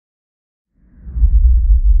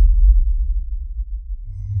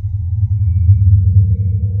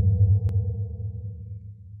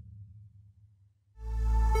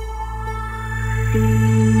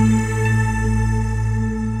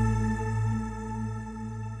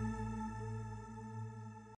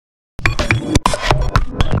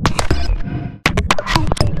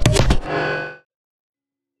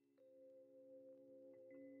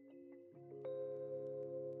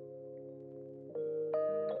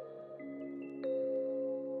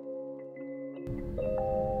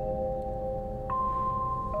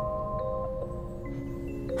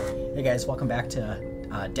Hey guys, welcome back to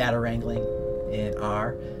Data Wrangling in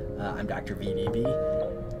R. I'm Dr. VDB.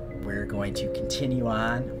 We're going to continue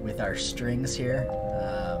on with our strings here.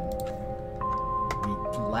 We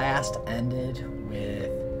last ended with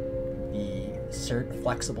the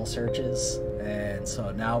flexible searches, and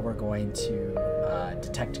so now we're going to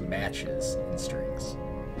detect matches in strings.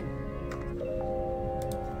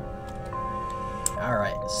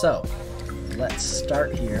 Alright, so let's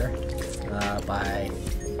start here by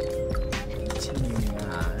continuing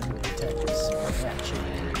on, detect some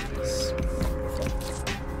matches.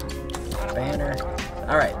 Banner.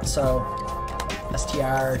 Alright, so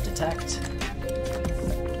strdetect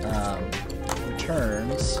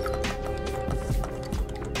returns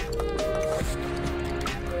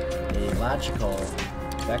a logical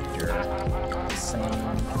vector, the same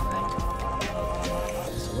length.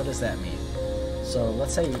 So what does that mean? So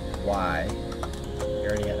let's say y, we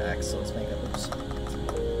already had x, so let's make it loose.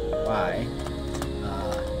 Y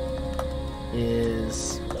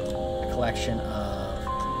is a collection of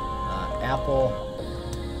apple,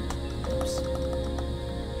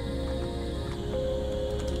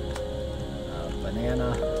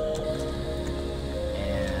 banana,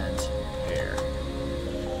 and pear.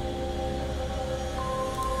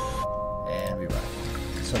 And we run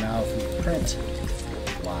it. So now if we print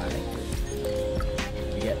y,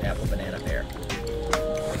 we get apple, banana, pear.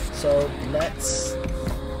 So let's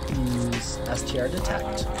use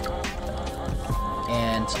strdetect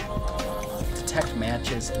and detect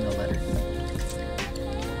matches in the letter E.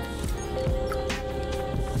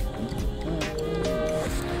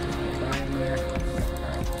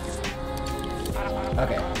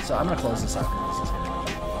 Okay, so I'm going to close this out because this is going to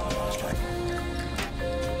be distracting.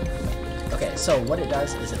 Okay, so what it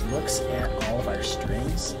does is it looks at all of our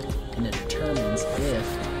strings and it determines if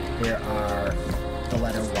there are the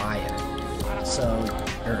letter Y in it. So,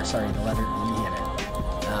 or sorry, the letter E in it.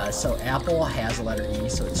 So apple has a letter E,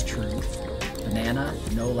 so it's true. Banana,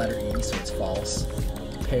 no letter E, so it's false.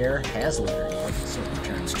 Pear has a letter E, so it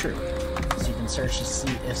returns true. So you can search to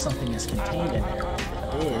see if something is contained in there.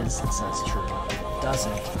 If it is, it says true. If it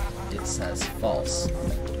doesn't, it says false.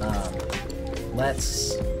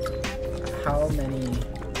 How many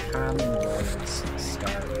common words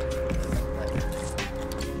start with a letter?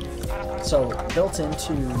 So built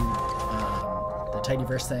into the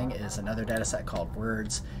tidyverse thing is another data set called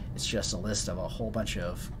words. It's just a list of a whole bunch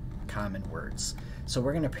of common words. So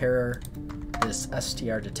we're going to pair this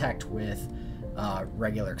strdetect with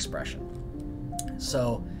regular expression.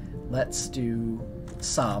 So let's do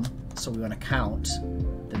sum. So we want to count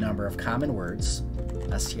the number of common words,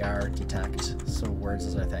 strdetect, so words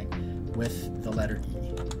is our thing, with the letter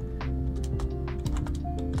E.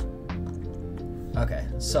 Okay,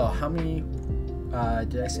 so how many,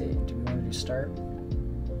 did I say, do we want to do start?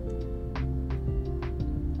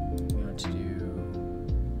 We want to do,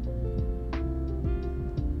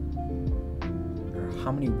 or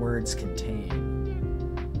how many words contain?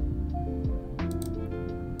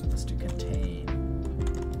 Let's do contain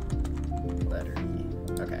letter E.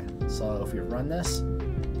 Okay, so if we run this,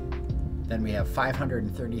 then we have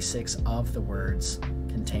 536 of the words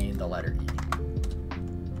contain the letter E.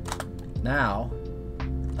 Now,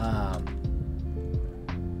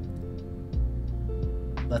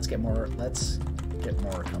 let's get more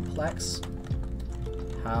complex.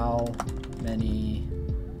 How many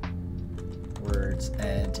words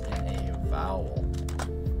end in a vowel?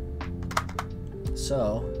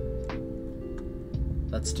 So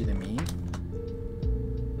let's do the mean.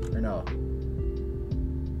 Or no.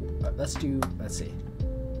 Let's see.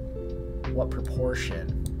 What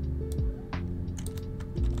proportion?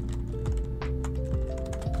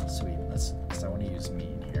 Sweet. Because I want to use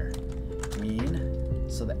mean here. Mean.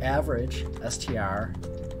 So the average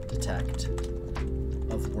strdetect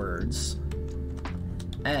of words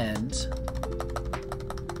end,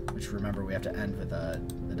 which remember we have to end with the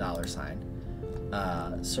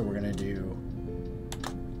 $. So we're going to do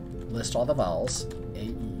list all the vowels, A,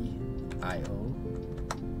 E, I, O,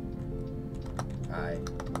 I,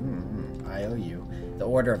 O, U. The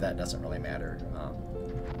order of that doesn't really matter.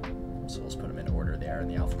 So let's put them in order they are in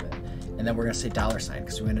the alphabet. And then we're going to say $,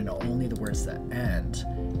 because we want to know only the words that end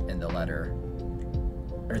in the letter,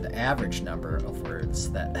 or the average number of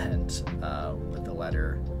words that end with the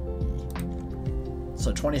letter E.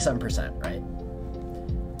 So 27%, right?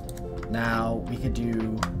 Now we could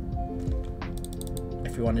do,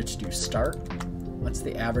 if we wanted to do start, what's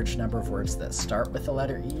the average number of words that start with the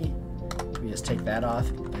letter E? We just take that off,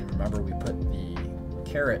 and remember we put the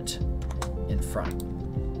caret in front.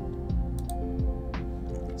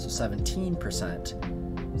 So 17%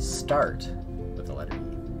 start with the letter E.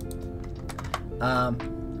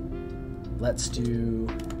 Let's do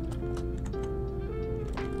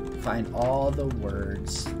find all the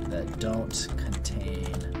words that don't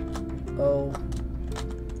contain O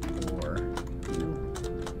or U.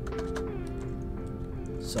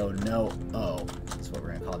 So no O. That's what we're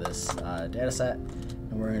going to call this data set.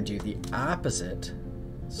 And we're going to do the opposite.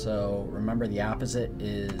 So remember, the opposite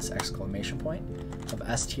is exclamation point of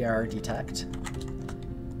strdetect.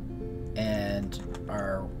 And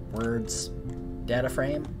our words data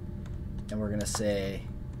frame, and we're going to say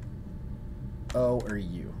O or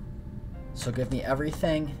U. So give me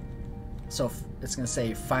everything. So it's going to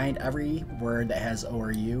say find every word that has O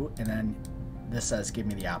or U, and then this says give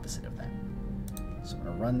me the opposite of that. So I'm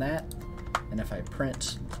going to run that, and if I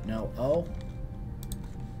print no O,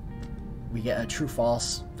 we get a true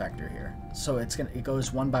false vector here. So it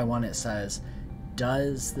goes one by one. It says,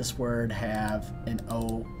 does this word have an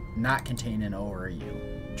O, not contain an O or a U?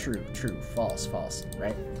 True, true, false, false,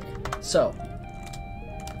 right? So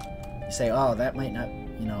you say, oh, that might not,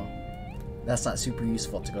 that's not super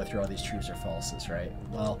useful to go through all these trues or falses, right?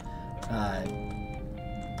 Well,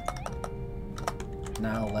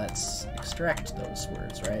 now let's extract those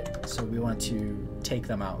words, right? So we want to take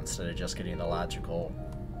them out instead of just getting the logical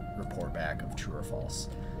report back of true or false.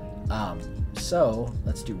 So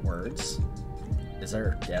let's do words is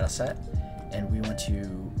our data set, and we want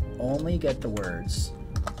to only get the words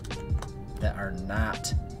that are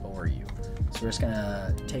not O or U. So we're just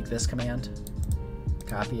gonna take this command,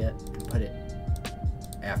 copy it, and put it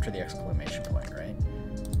after the exclamation point, right?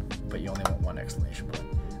 But you only want one exclamation point.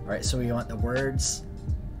 All right, so we want the words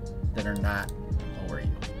that are not O or U.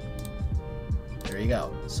 There you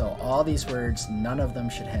go. So all these words, none of them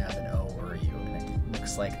should have an O or a U, and it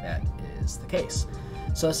looks like that is the case.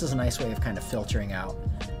 So this is a nice way of kind of filtering out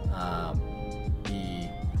the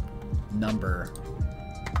number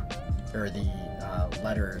or the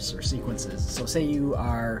letters or sequences. So say you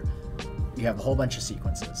have a whole bunch of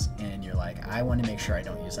sequences, and you're like, I want to make sure I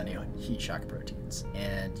don't use any heat shock proteins,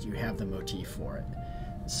 and you have the motif for it.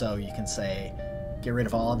 So you can say, get rid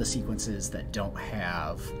of all the sequences that don't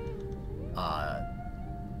have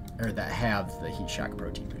or that have the heat shock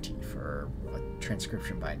protein motif, or a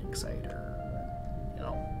transcription binding site, or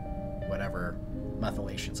whatever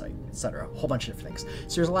methylation site, etc. A whole bunch of different things.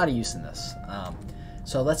 So there's a lot of use in this.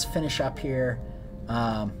 So let's finish up here.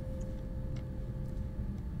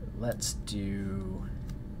 Let's do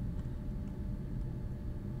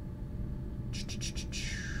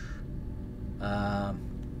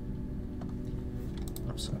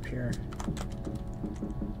oops, up here.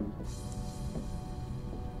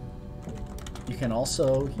 You can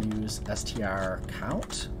also use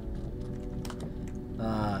strcount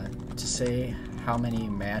to say how many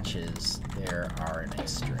matches there are in a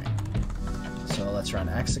string. So let's run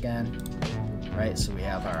x again, right? So we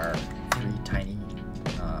have our three tiny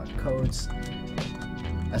codes,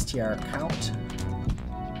 strcount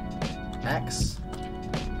x,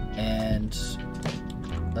 and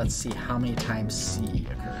let's see how many times C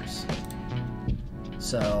occurs.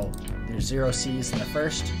 So there's 0 C's in the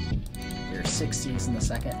first, there's 6 C's in the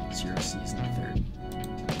second, 0 C's in the third.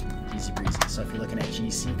 Easy breezy. So if you're looking at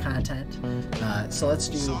GC content, so let's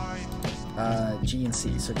do G and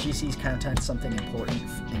C. So GC's content is something important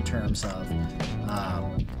in terms of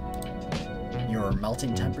your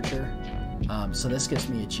melting temperature. So this gives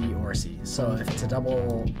me a G or C. So if it's a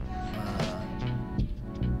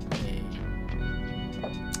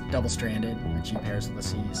double-stranded, a G pairs with a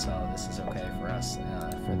C, so this is okay for us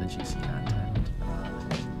for the GC content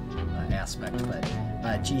aspect. But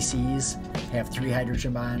GCs have 3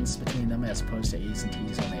 hydrogen bonds between them, as opposed to A's and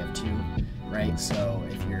T's only have 2, right? So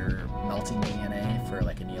if you're melting DNA for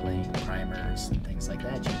like annealing primers and things like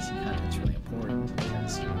that, GC content is really important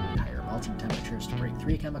because you need higher melting temperatures to break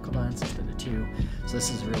 3 chemical bonds instead of 2. So this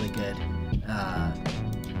is a really good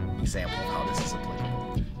example of how this is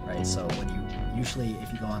applicable, right? So when usually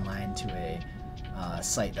if you go online to a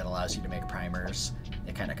site that allows you to make primers,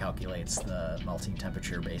 it kind of calculates the melting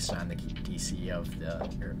temperature based on the DC of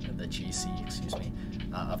the GC, excuse me,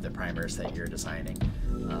 of the primers that you're designing.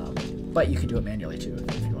 But you could do it manually too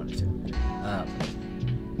if you wanted to.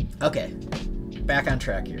 Okay, back on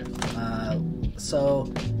track here.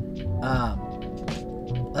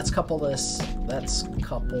 Let's couple this. Let's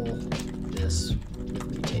couple this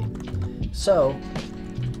with mutate. So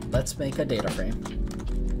let's make a data frame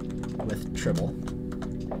with tribble,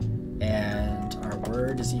 and our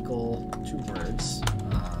word is equal to words.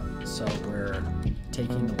 So we're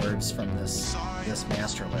taking the words from this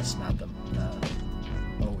master list, not the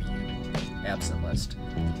OU absent list.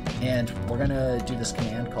 And we're gonna do this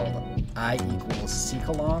command called I equals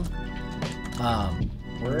seekalong,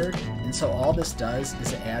 word, and so all this does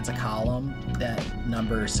is it adds a column that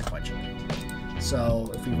numbers sequentially.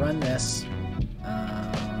 So if we run this,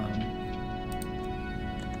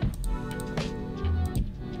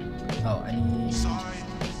 oh, I need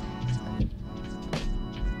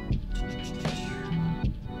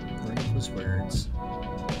word equals words.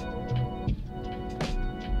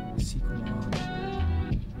 SQL long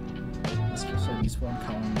word. Let's just use one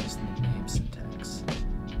column using the name syntax.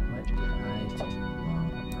 What did I do wrong?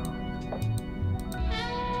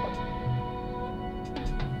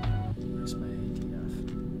 Where's my df?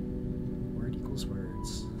 Word equals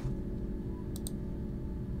words.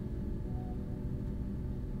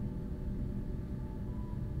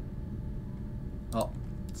 Oh,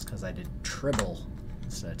 it's because I did tribble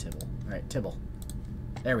instead of tibble. All right, tibble.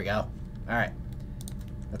 There we go. All right,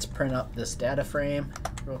 let's print up this data frame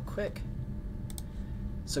real quick.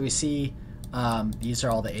 So we see these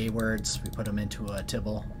are all the A words. We put them into a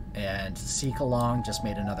tibble, and seek along just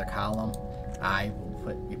made another column.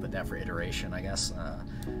 We put that for iteration, I guess.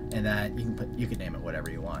 And then you can name it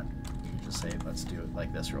whatever you want. You can just say, let's do it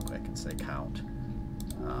like this real quick and say count.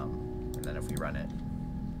 And then if we run it,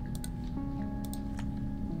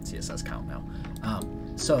 see it says count now.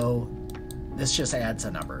 So this just adds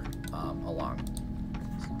a number along.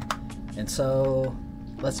 And so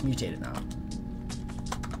let's mutate it now.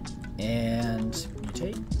 And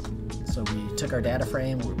mutate. So we took our data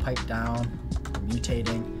frame, we're piped down, we're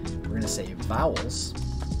mutating. We're going to say vowels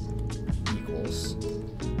equals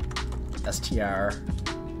str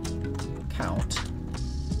count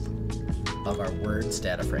of our words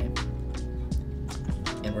data frame.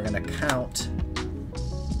 And we're going to count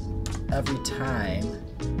every time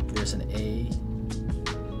there's an A, E,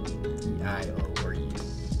 I, O, or U.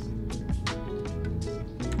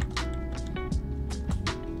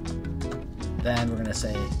 Then we're going to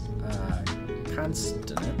say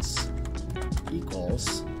consonants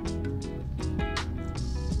equals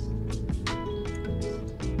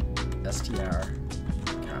str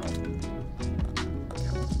count.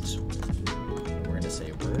 We're going to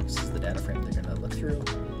say words, this is the data frame they're going to look through.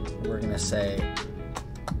 We're going to say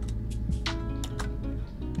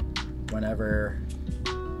whenever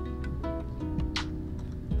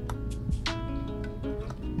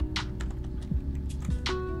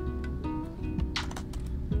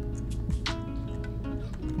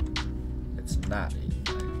it's not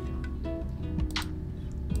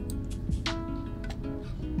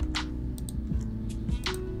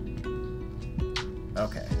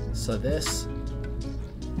okay, so this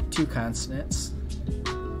two consonants,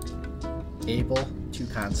 able two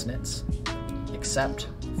consonants, except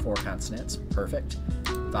four consonants, perfect.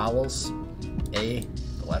 Vowels, A,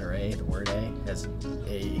 the letter A, the word A has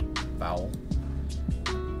a vowel.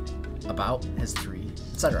 About has three,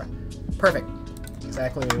 etc. Perfect,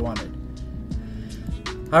 exactly what we wanted.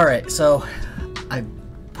 All right, so I've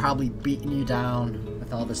probably beaten you down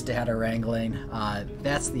with all this data wrangling.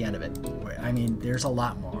 That's the end of it. I mean, there's a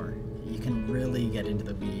lot more. You can really get into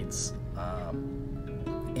the weeds.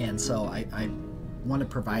 And so I want to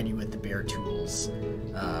provide you with the bare tools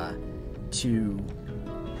to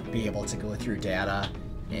be able to go through data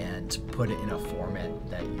and put it in a format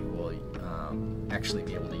that you will actually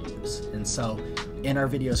be able to use. And so in our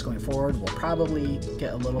videos going forward, we'll probably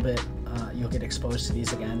get a little bit, you'll get exposed to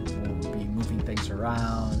these again. We'll be moving things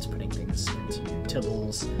around, putting things into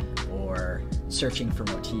tibbles, or searching for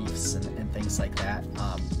motifs and things like that.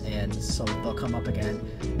 And so they'll come up again.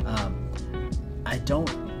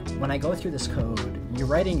 When I go through this code, you're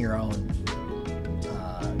writing your own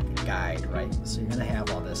guide, right? So you're gonna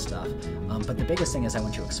have all this stuff. But the biggest thing is I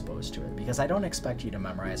want you exposed to it, because I don't expect you to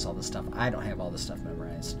memorize all this stuff. I don't have all this stuff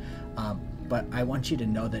memorized. But I want you to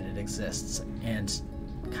know that it exists and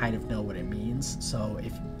kind of know what it means. So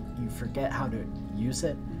if you forget how to use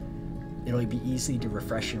it, it'll be easy to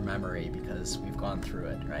refresh your memory because we've gone through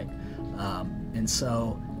it, right? And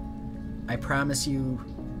so I promise you,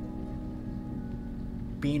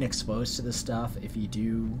 being exposed to this stuff, if you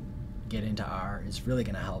do get into R, is really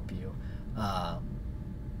going to help you,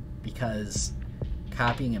 because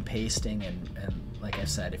copying and pasting and like I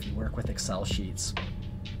said, if you work with Excel sheets,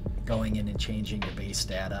 going in and changing your base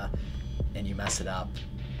data and you mess it up,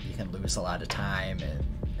 you can lose a lot of time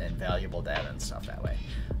and valuable data and stuff that way.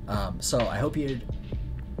 So I hope you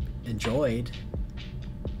enjoyed,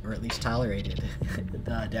 or at least tolerated,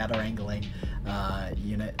 the data wrangling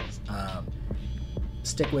unit.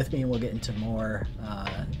 Stick with me and we'll get into more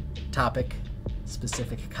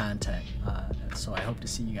topic-specific content. So I hope to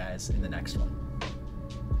see you guys in the next one.